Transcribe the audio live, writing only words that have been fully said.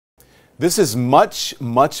This is much,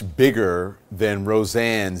 much bigger than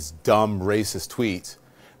Roseanne's dumb racist tweets.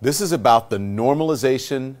 This is about the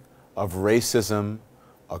normalization of racism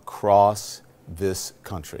across this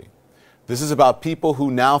country. This is about people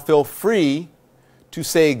who now feel free to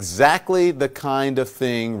say exactly the kind of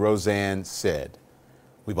thing Roseanne said.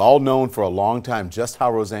 We've all known for a long time just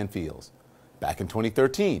how Roseanne feels. Back in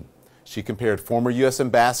 2013, she compared former U.S.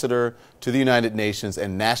 Ambassador to the United Nations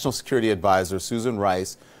and National Security Advisor Susan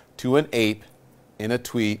Rice to an ape in a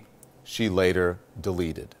tweet she later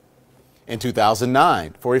deleted. In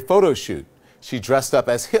 2009, for a photo shoot, she dressed up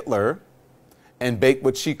as Hitler and baked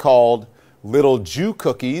what she called little Jew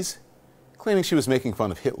cookies, claiming she was making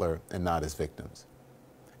fun of Hitler and not his victims.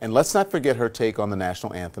 And let's not forget her take on the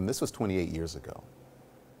national anthem. This was 28 years ago.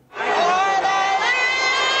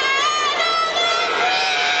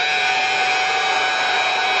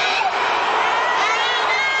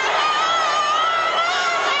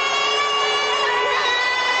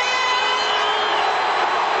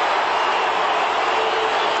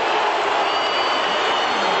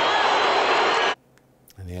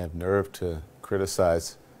 They have nerve to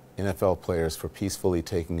criticize NFL players for peacefully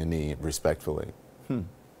taking a knee, respectfully.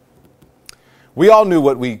 We all knew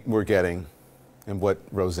what we were getting and what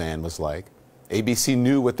Roseanne was like. ABC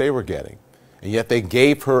knew what they were getting, and yet they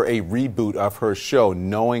gave her a reboot of her show,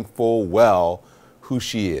 knowing full well who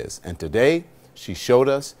she is. And today, she showed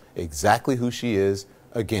us exactly who she is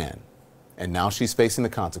again. And now she's facing the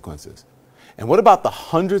consequences. And what about the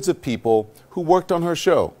hundreds of people who worked on her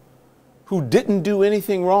show, who didn't do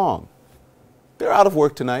anything wrong? They're out of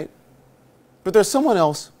work tonight. But there's someone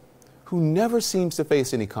else who never seems to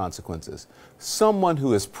face any consequences. Someone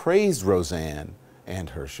who has praised Roseanne and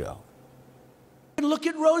her show. Look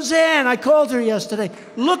at Roseanne. I called her yesterday.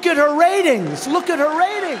 Look at her ratings. Look at her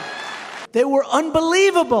ratings. They were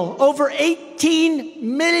unbelievable. Over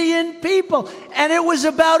 18 million people. And it was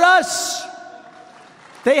about us.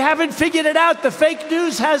 They haven't figured it out. The fake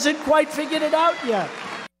news hasn't quite figured it out yet.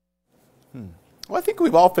 Well, I think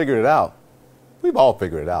we've all figured it out. We've all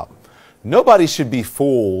figured it out. Nobody should be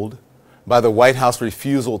fooled by the White House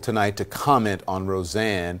refusal tonight to comment on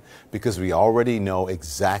Roseanne, because we already know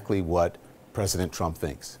exactly what President Trump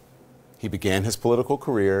thinks. He began his political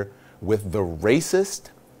career with the racist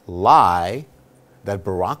lie that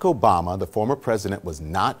Barack Obama, the former president, was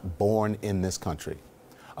not born in this country.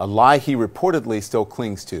 A lie he reportedly still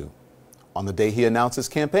clings to. On the day he announced his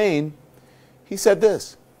campaign, he said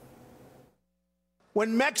this: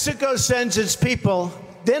 when Mexico sends its people,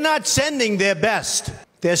 they're not sending their best.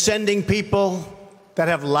 They're sending people that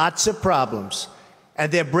have lots of problems,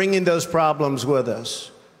 and they're bringing those problems with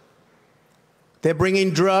us. They're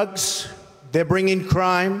bringing drugs, they're bringing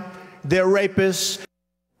crime, they're rapists.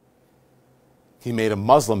 He made a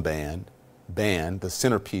Muslim ban the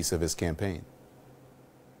centerpiece of his campaign.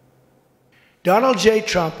 Donald J.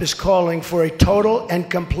 Trump is calling for a total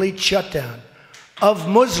and complete shutdown of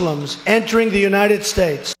Muslims entering the United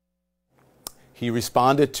States. He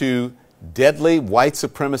responded to deadly white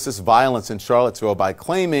supremacist violence in Charlottesville by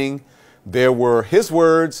claiming there were, his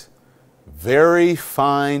words, very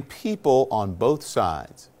fine people on both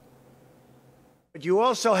sides. But you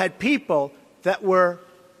also had people that were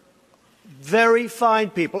very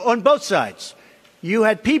fine people on both sides. You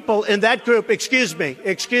had people in that group, excuse me,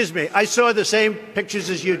 I saw the same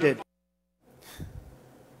pictures as you did.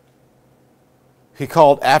 He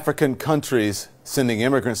called African countries sending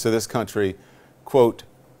immigrants to this country, quote,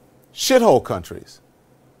 shithole countries.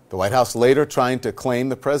 The White House later trying to claim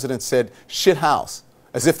the president said shit house,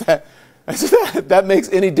 as if that makes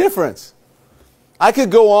any difference. I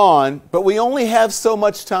could go on, but we only have so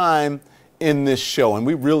much time in this show, and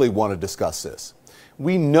we really want to discuss this.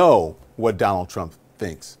 We know what Donald Trump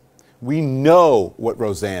thinks. We know what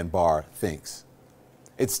Roseanne Barr thinks.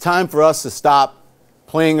 It's time for us to stop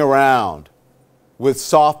playing around with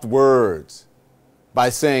soft words by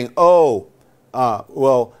saying,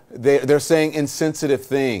 well, they're saying insensitive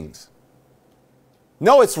things.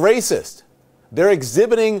 No, it's racist. They're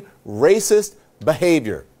exhibiting racist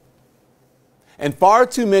behavior. And far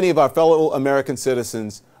too many of our fellow American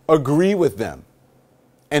citizens agree with them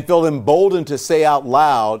and feel emboldened to say out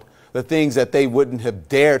loud the things that they wouldn't have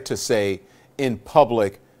dared to say in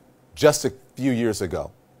public just a few years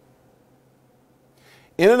ago.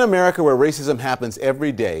 In an America where racism happens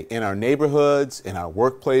every day, in our neighborhoods, in our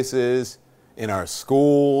workplaces, in our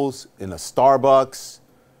schools, in a Starbucks,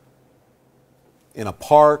 in a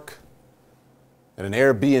park, at an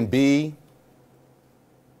Airbnb,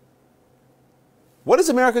 what is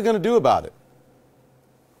America going to do about it?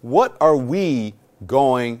 What are we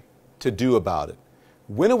going to do about it?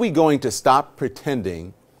 When are we going to stop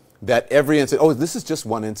pretending that every incident, oh, this is just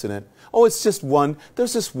one incident. Oh, it's just one.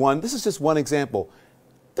 There's just one. This is just one example.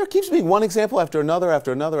 There keeps being one example after another,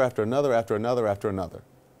 after another, after another, after another, after another.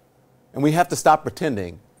 And we have to stop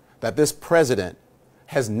pretending that this president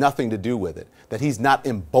has nothing to do with it, that he's not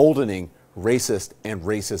emboldening racist and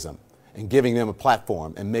racism and giving them a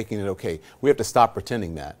platform and making it okay. We have to stop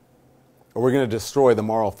pretending that, or we're going to destroy the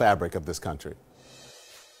moral fabric of this country.